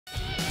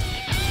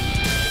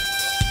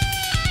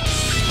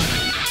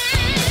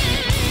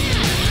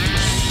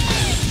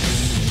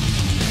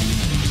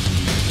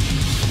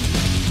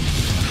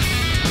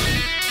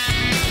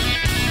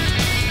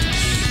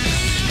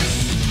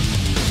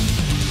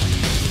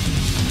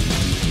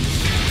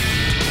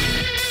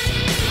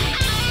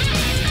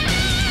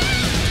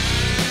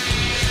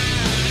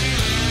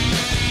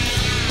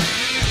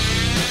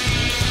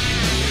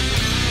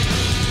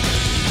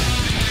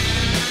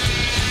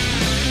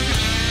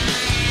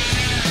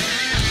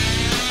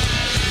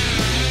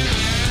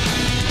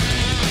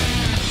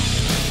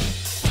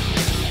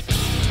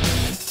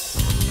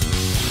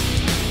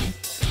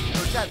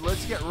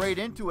right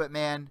into it,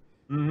 man.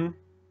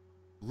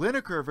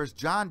 Lineker versus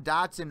John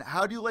Dodson.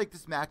 How do you like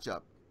this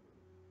matchup?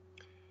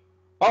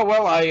 Oh,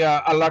 well,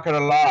 I like it a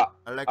lot.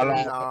 I like it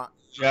a lot.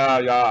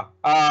 Yeah.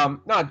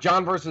 No,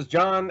 John versus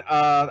John.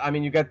 I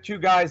mean, you got two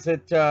guys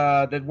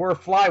that were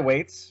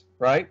flyweights,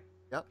 right?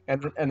 Yep.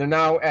 And they're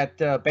now at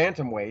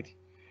bantamweight.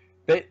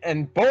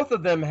 And both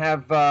of them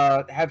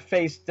have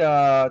faced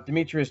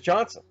Demetrius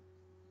Johnson,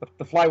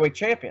 the flyweight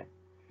champion.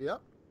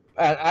 Yep.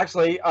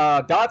 Actually,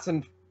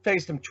 Dodson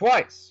faced him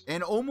twice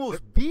and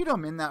almost beat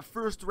him in that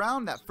first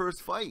round, that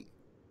first fight.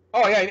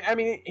 Oh yeah, I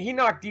mean, he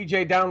knocked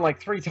DJ down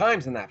like 3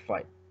 times in that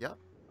fight. Yep.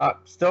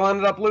 Still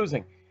ended up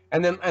losing.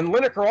 And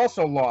Lineker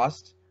also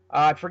lost.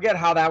 I forget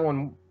how that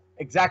one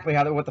exactly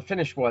what the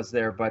finish was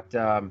there, but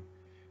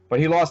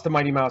he lost to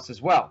Mighty Mouse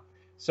as well.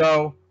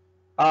 So,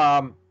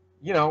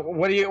 you know,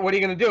 what are you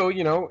going to do?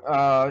 You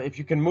know, if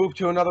you can move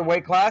to another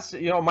weight class,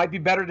 you know, it might be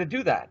better to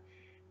do that.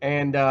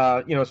 And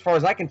you know, as far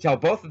as I can tell,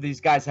 both of these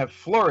guys have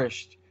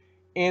flourished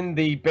in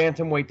the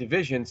bantamweight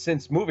division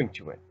since moving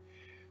to it.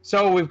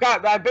 So we've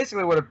got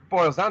basically what it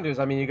boils down to is,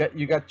 I mean,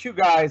 you got two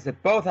guys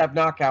that both have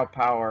knockout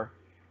power.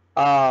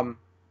 But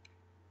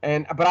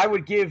I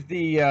would give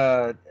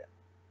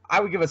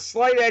a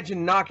slight edge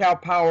in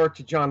knockout power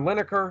to John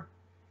Lineker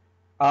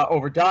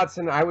over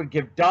Dodson. I would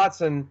give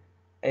Dodson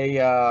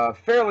a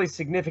fairly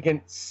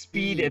significant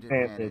speed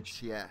advantage.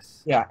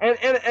 Yes. Yeah,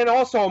 and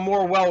also a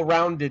more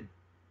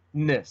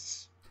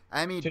well-roundedness.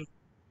 I mean,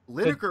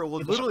 Lineker will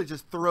literally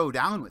just throw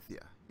down with you,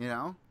 you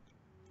know?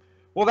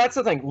 Well, that's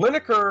the thing.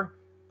 Lineker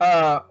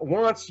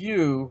wants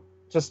you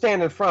to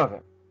stand in front of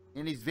him.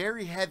 And he's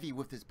very heavy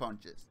with his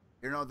punches.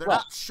 You know, they're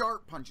not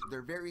sharp punches.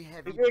 They're very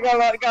heavy. He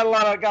got a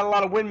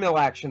lot of windmill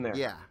action there.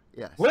 Yeah,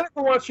 yes.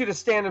 Lineker wants you to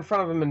stand in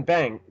front of him and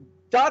bang.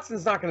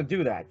 Dodson's not going to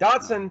do that.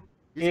 Dodson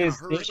he's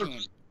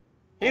the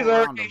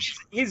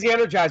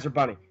Energizer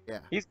Bunny. Yeah.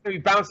 He's going to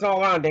be bouncing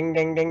all around, ding,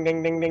 ding, ding,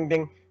 ding, ding, ding,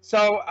 ding.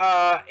 So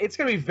it's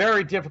going to be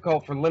very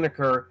difficult for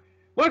Lineker.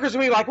 Lineker's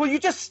going to be like, will you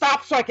just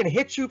stop so I can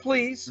hit you,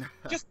 please?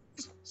 just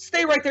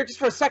stay right there just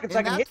for a second so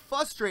I can hit you. That's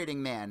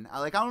frustrating, man.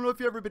 Like, I don't know if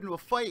you've ever been to a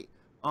fight.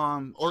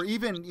 Or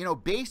even, you know,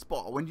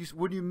 baseball. When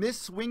you miss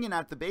swinging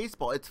at the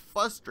baseball, it's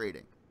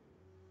frustrating.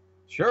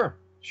 Sure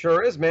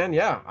is, man.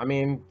 Yeah, I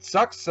mean,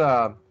 sucks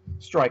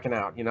striking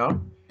out, you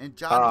know. And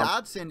John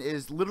Dodson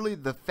is literally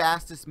the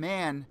fastest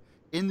man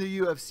in the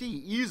UFC,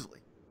 easily.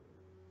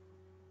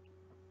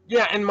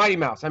 Yeah, and Mighty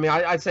Mouse. I mean,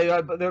 I'd say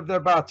they're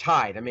about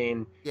tied. I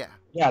mean, yeah.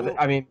 Well,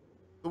 I mean,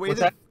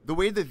 the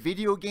way the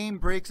video game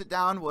breaks it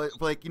down was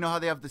like, you know how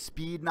they have the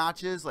speed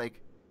notches,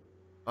 like.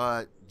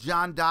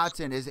 John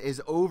Dodson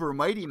is over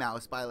Mighty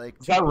Mouse by like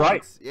 2 Is that right?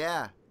 points.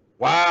 Yeah.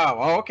 Wow.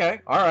 Oh, okay.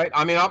 All right.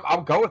 I mean,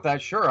 I'll go with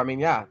that. Sure. I mean,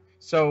 yeah.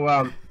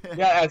 So,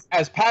 yeah,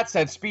 as Pat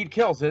said, speed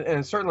kills, and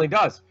it certainly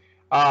does.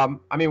 I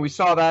mean, we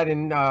saw that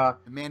in the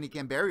Manny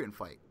Gambarian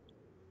fight.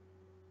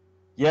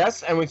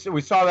 Yes, and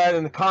we saw that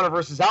in the Conor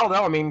versus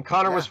Aldo. I mean,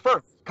 Conor was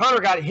first.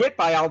 Conor got hit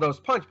by Aldo's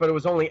punch, but it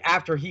was only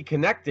after he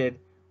connected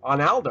on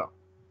Aldo.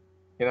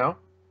 You know,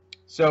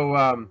 so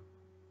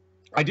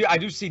I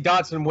do see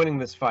Dodson winning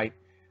this fight.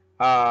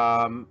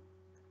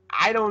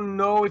 I don't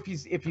know if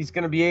he's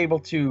going to be able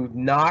to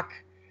knock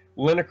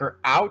Lineker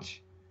out.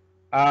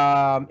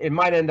 It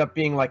might end up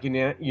being like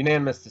a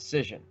unanimous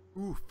decision.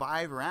 Ooh,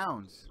 5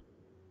 rounds.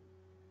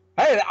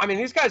 Hey, I mean,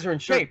 these guys are in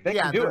shape. They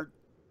can do it.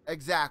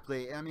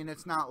 Exactly. I mean,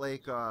 it's not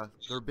like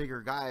they're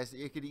bigger guys.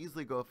 It could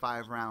easily go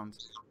 5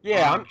 rounds.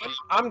 Yeah,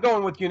 I'm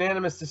going with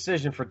unanimous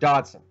decision for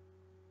Dodson.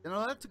 You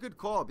know, that's a good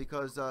call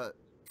because,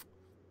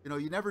 you know,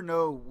 you never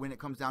know when it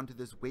comes down to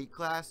this weight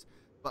class.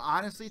 But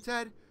honestly,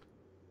 Ted,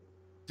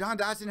 John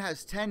Dodson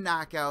has 10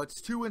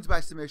 knockouts, 2 wins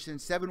by submission,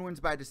 7 wins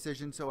by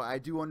decision. So I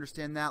do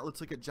understand that.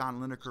 Let's look at John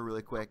Lineker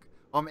really quick.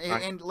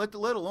 And let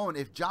alone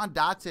if John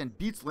Dodson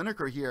beats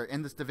Lineker here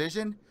in this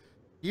division,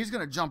 he's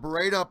going to jump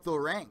right up the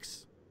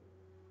ranks.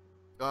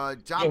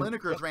 John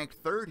Lineker is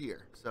ranked 3rd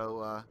here.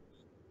 So.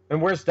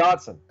 And where's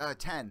Dodson?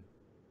 10.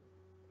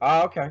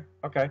 Oh, okay.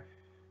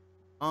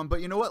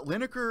 But you know what?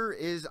 Lineker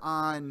is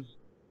on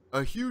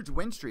a huge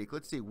win streak.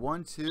 Let's see.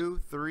 1,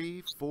 2,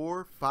 3,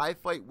 4, 5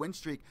 fight win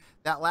streak.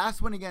 That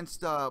last one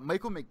against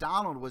Michael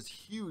McDonald was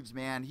huge,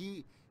 man.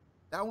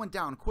 That went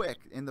down quick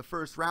in the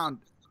first round.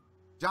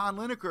 John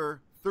Lineker,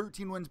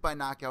 13 wins by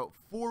knockout,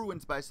 4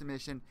 wins by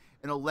submission,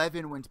 and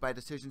 11 wins by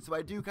decision. So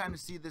I do kind of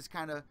see this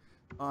kind of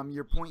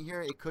your point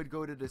here. It could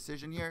go to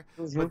decision here.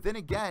 Mm-hmm. But then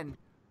again,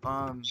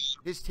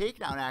 his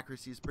takedown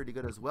accuracy is pretty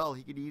good as well.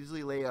 He could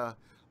easily lay a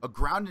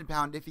ground and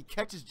pound if he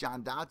catches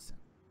John Dodson.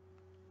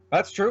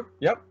 That's true.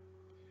 Yep.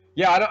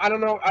 Yeah, I don't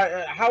know.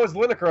 How is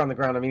Lineker on the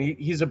ground? I mean,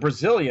 he's a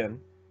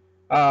Brazilian.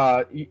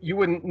 You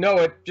wouldn't know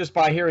it just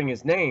by hearing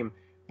his name,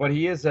 but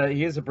he is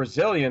a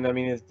Brazilian. I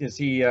mean, is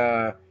he?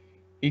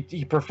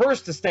 He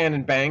prefers to stand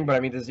and bang, but I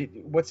mean,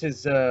 what's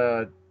his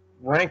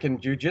rank in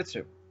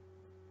jiu-jitsu?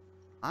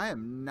 I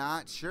am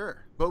not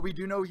sure, but we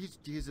do know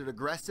he's an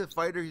aggressive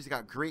fighter. He's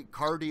got great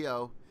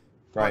cardio,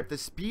 but the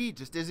speed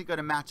just isn't going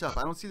to match up.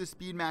 I don't see the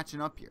speed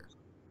matching up here.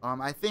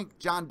 I think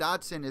John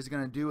Dodson is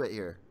going to do it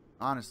here,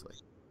 honestly.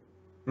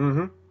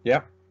 Mm-hmm.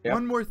 Yep. Yep.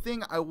 One more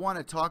thing I want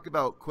to talk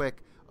about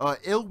quick.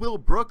 Ill Will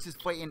Brooks is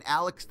fighting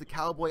Alex the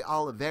Cowboy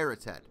Oliveira,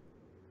 Ted.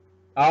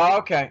 Oh,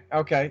 okay,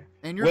 okay.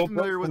 And you're Will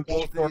familiar Brooks with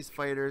and both of these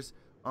fighters.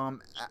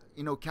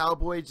 You know,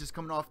 Cowboy just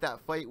coming off that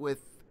fight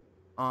with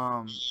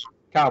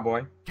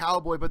Cowboy.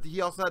 Cowboy, but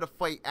he also had a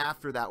fight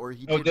after that where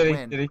he Oh, did did he?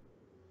 win. Did he?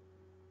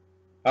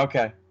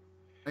 Okay.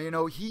 You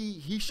know,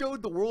 he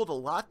showed the world a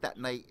lot that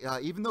night.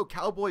 Even though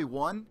Cowboy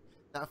won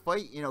that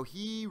fight, you know,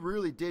 he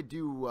really did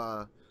do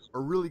a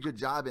really good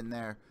job in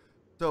there.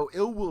 So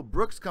Ill Will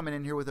Brooks coming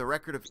in here with a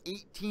record of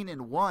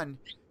 18-1.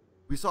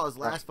 We saw his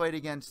last fight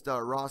against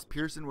Ross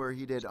Pearson where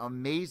he did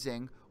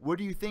amazing. What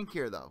do you think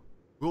here, though?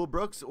 Will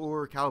Brooks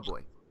or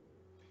Cowboy?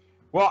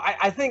 Well,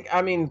 I think,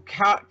 I mean,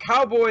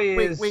 Cowboy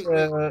is... Wait.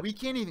 We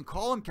can't even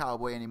call him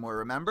Cowboy anymore,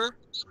 remember?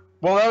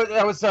 Well,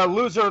 that was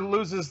loser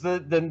loses the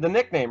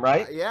nickname,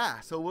 right? Yeah,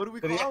 so what do we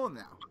call him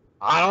now?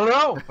 I don't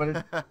know,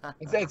 but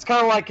it's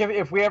kind of like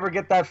if we ever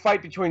get that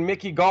fight between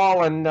Mickey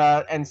Gall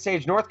and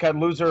Sage Northcutt,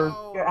 loser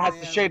has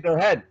to shave their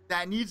head.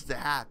 That needs to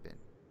happen.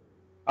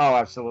 Oh,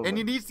 absolutely. And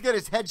he needs to get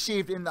his head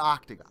shaved in the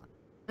octagon.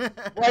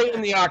 Right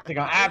in the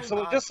octagon,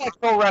 absolutely. Just like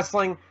pro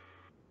wrestling,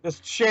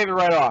 just shave it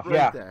right off,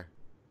 Right there.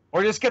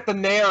 Or just get the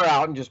nair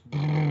out and just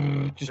pull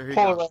it right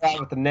out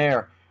with the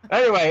nair.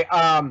 Anyway,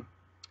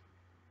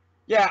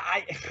 yeah,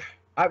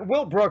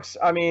 Will Brooks.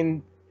 I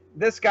mean,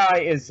 this guy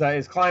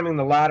is climbing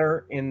the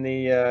ladder in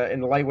the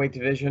lightweight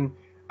division.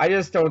 I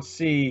just don't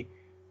see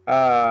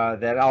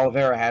that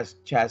Oliveira has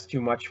too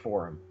much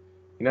for him.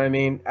 You know what I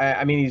mean?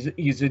 I mean,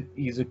 he's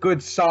a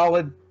good,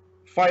 solid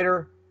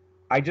fighter.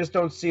 I just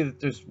don't see that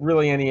there's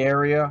really any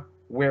area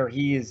where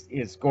he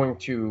is going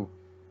to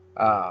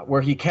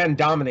where he can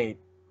dominate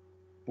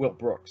Will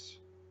Brooks.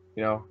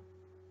 You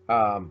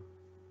know,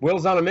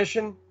 Will's on a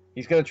mission.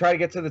 He's going to try to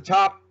get to the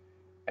top.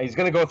 And he's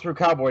going to go through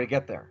Cowboy to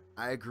get there.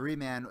 I agree,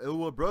 man.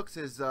 Will Brooks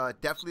is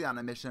definitely on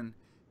a mission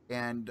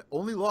and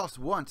only lost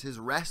once. His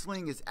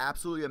wrestling is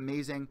absolutely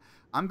amazing.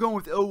 I'm going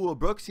with Will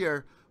Brooks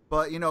here,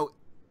 but you know,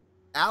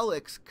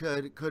 Alex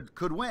could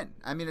win.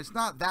 I mean, it's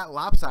not that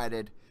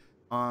lopsided.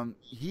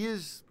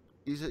 He's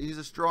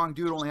a strong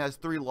dude. Only has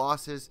 3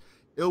 losses.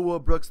 Will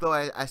Brooks, though,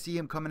 I see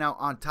him coming out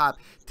on top.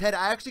 Ted,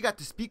 I actually got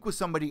to speak with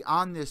somebody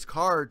on this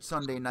card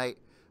Sunday night.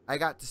 I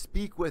got to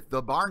speak with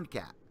the Barn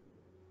Cat.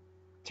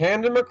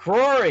 Tandem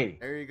McCrory.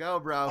 There you go,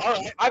 bro. All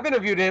right. I've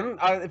interviewed him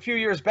a few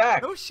years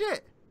back. No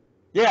shit.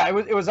 Yeah,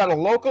 it was at a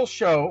local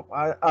show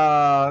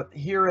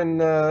here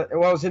in I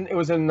think it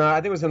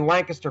was in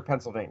Lancaster,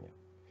 Pennsylvania.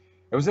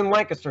 It was in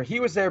Lancaster. He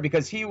was there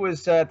because he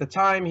was at the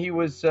time he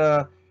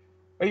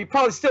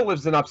probably still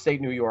lives in upstate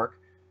New York,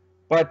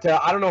 but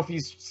I don't know if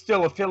he's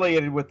still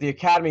affiliated with the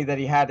academy that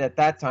he had at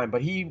that time.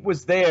 But he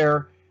was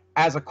there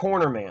as a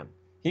corner man.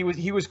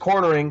 He was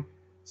cornering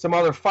some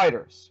other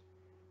fighters.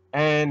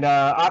 And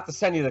I'll have to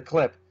send you the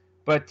clip.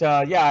 But,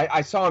 yeah,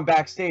 I saw him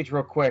backstage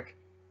real quick.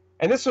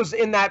 And this was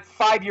in that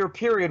 5-year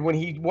period when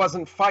he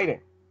wasn't fighting.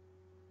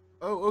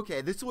 Oh,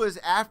 okay. This was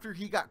after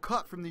he got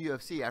cut from the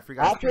UFC. After he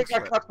got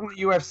cut from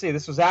the UFC.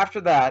 This was after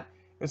that.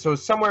 And so it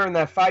was somewhere in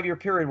that 5-year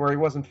period where he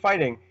wasn't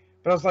fighting.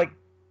 But I was like,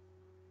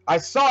 I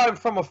saw him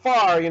from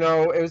afar, you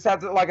know. It was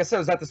like I said, it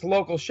was at this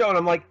local show. And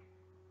I'm like,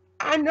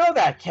 I know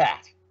that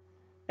cat.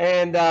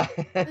 And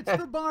it's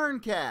the Barn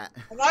Cat.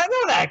 I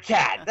know that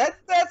cat.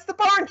 That's the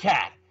Barn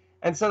Cat.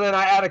 And so then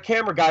I had a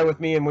camera guy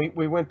with me, and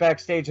we went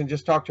backstage and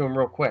just talked to him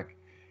real quick.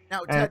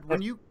 Now, Ted,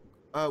 when you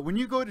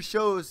go to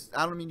shows,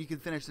 I don't mean you can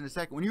finish in a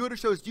second. When you go to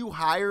shows, do you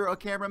hire a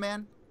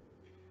cameraman?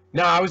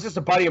 No, I was just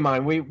a buddy of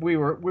mine. We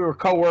were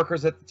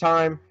co-workers at the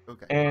time.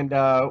 Okay. And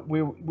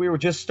we were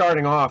just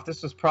starting off.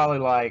 This was probably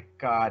like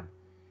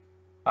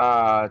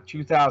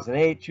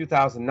 2008,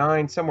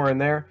 2009, somewhere in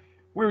there.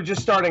 We were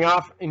just starting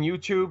off in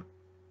YouTube.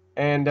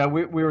 And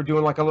we were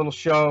doing like a little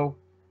show,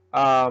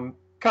 kind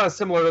of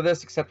similar to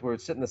this, except we would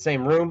sit in the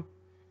same room.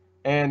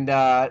 And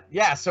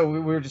yeah, so we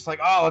were just like,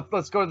 oh,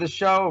 let's go to this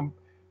show,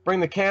 bring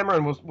the camera,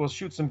 and we'll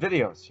shoot some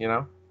videos, you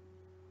know?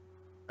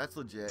 That's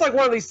legit. It's like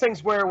one of these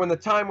things where when the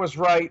time was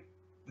right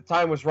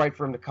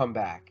for him to come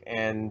back.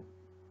 And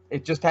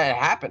it just had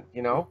happened,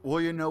 you know?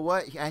 Well, you know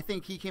what? I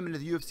think he came into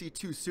the UFC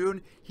too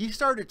soon. He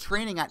started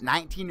training at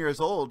 19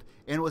 years old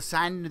and was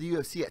signed into the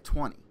UFC at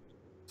 20.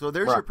 So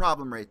there's your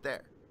problem right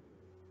there.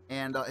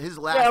 And his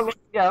last...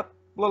 Yeah, a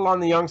little on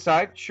the young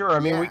side, sure. I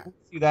mean, we can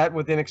see that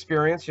with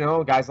inexperience, you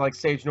know, guys like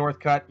Sage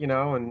Northcutt, you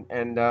know,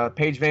 and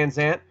Paige Van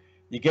Zandt.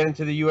 You get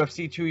into the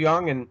UFC too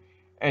young,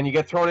 and you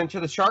get thrown into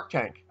the Shark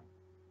Tank.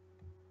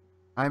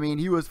 I mean,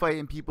 he was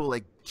fighting people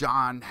like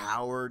John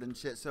Howard and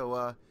shit.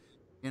 So,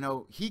 you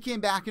know, he came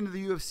back into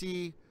the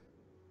UFC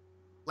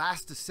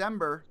last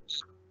December.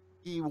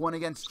 He won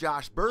against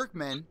Josh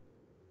Berkman,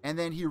 and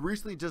then he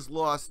recently just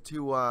lost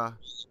to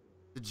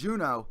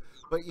Juno.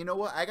 But you know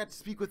what? I got to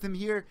speak with him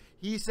here.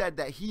 He said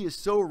that he is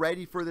so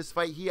ready for this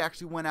fight. He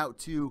actually went out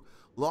to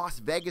Las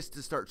Vegas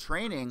to start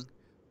training.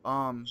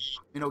 You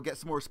know, get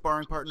some more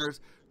sparring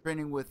partners,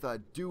 training with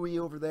Dewey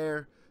over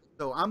there.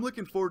 So I'm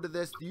looking forward to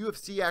this. The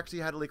UFC actually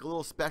had like a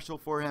little special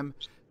for him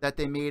that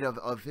they made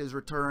of his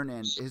return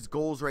and his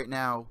goals right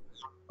now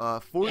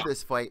for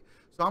this fight.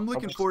 So So I'm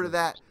looking forward to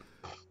that.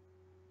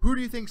 Who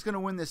do you think is going to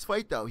win this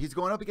fight, though? He's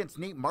going up against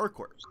Nate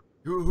Marquardt,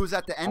 who's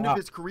at the end of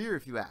his career,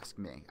 if you ask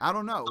me. I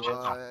don't know.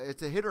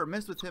 It's a hit or a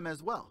miss with him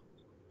as well.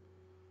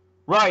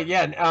 Right,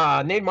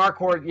 yeah. Nate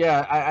Marquardt,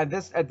 yeah. At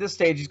this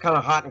stage, he's kind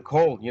of hot and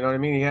cold. You know what I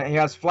mean? He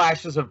has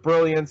flashes of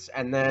brilliance,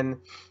 and then,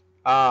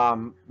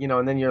 you know,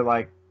 and then you're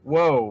like,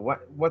 whoa,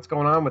 what's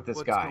going on with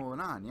this guy? What's going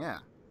on? Yeah.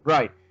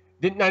 Right.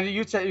 Now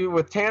you say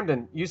with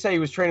Tamden, you say he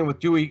was training with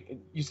Dewey.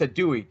 You said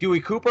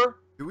Dewey Cooper.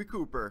 Dewey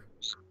Cooper.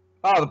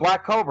 Oh, the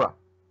Black Cobra.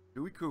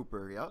 Dewey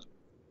Cooper. Yep.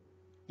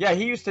 Yeah,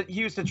 he used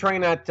to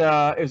train at.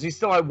 Is he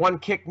still at One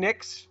Kick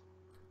Nicks?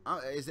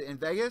 Is it in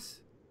Vegas?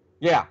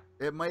 Yeah.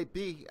 It might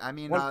be. I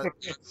mean, One Kick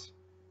Nicks.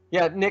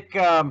 Yeah, Nick.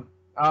 Oh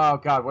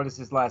God, what is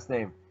his last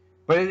name?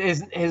 But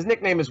his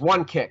nickname is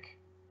One Kick.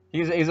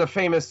 He's a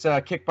famous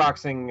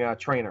kickboxing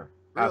trainer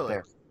out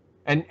there.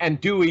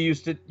 And Dewey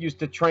used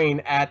to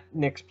train at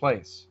Nick's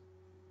place.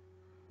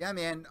 Yeah,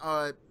 man.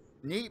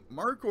 Nate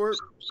Marquardt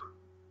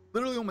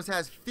literally almost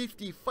has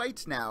 50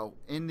 fights now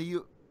in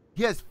the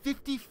He has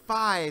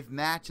 55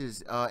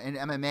 matches in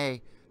MMA,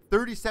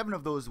 37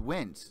 of those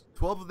wins,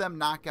 12 of them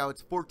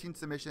knockouts, 14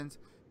 submissions,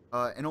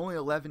 and only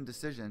 11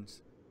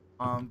 decisions.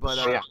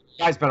 Yeah,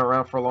 guy's been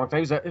around for a long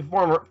time. He's a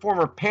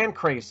former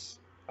Pancrase,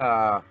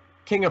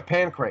 king of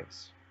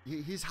Pancrase.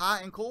 He's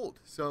hot and cold.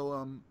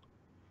 So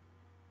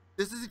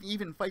this is an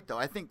even fight, though.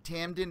 I think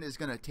Tamden is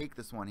going to take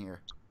this one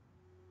here.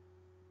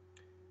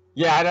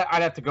 Yeah,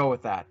 I'd have to go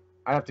with that.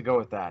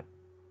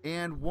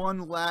 And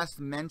one last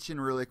mention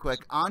really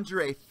quick.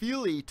 Andre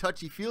Feely,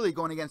 touchy-feely,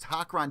 going against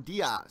Hakron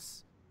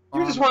Diaz.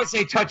 You just want to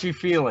say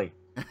touchy-feely.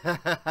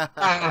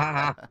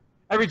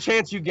 Every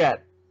chance you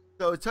get.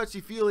 So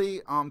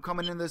touchy-feely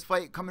coming in this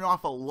fight, coming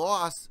off a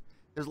loss.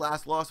 His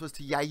last loss was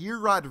to Yair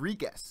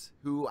Rodriguez,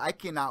 who I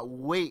cannot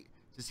wait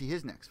to see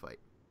his next fight.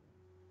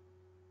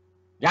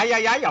 Yo.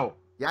 Yo.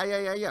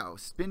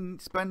 Spin,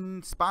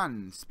 spin.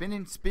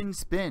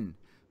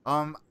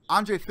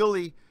 Andre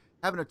Feely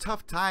having a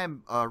tough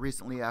time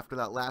recently after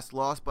that last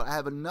loss, but I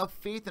have enough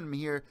faith in him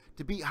here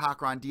to beat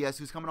Hakron Diaz,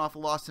 who's coming off a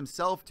loss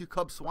himself to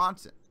Cub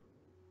Swanson.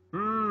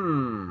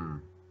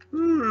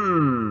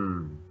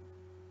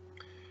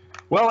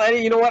 Well,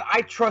 Eddie, you know what?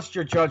 I trust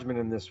your judgment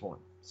in this one,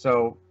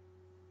 so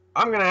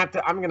I'm gonna have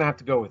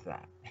to go with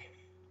that.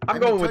 I'm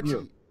going with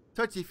you.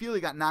 Touchy-feely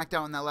got knocked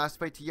out in that last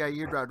fight to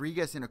Yair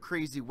Rodriguez in a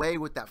crazy way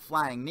with that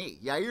flying knee.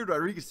 Yair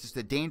Rodriguez is just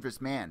a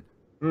dangerous man.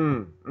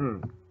 Very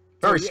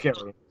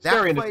scary.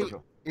 That fight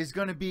is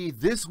going to be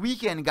this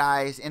weekend,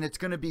 guys, and it's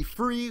going to be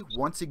free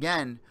once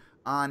again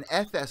on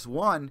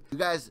FS1. You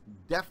guys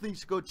definitely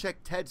should go check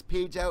Ted's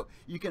page out.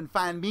 You can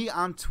find me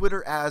on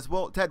Twitter as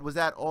well. Ted, was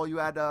that all you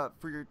had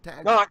for your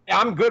tag? No,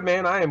 I'm good,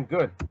 man. I am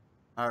good.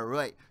 All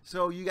right.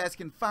 So you guys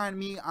can find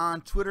me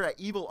on Twitter at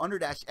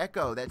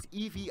evil_echo. That's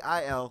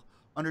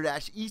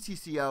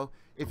EVIL_ECCO.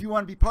 If you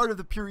want to be part of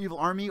the Pure Evil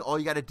Army, all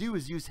you got to do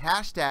is use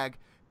hashtag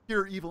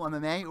Pure Evil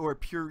MMA or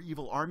Pure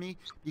Evil Army.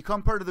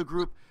 Become part of the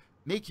group.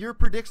 Make your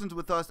predictions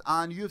with us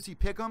on UFC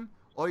Pick'em.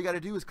 All you got to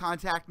do is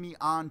contact me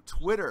on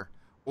Twitter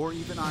or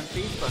even on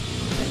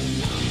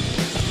Facebook.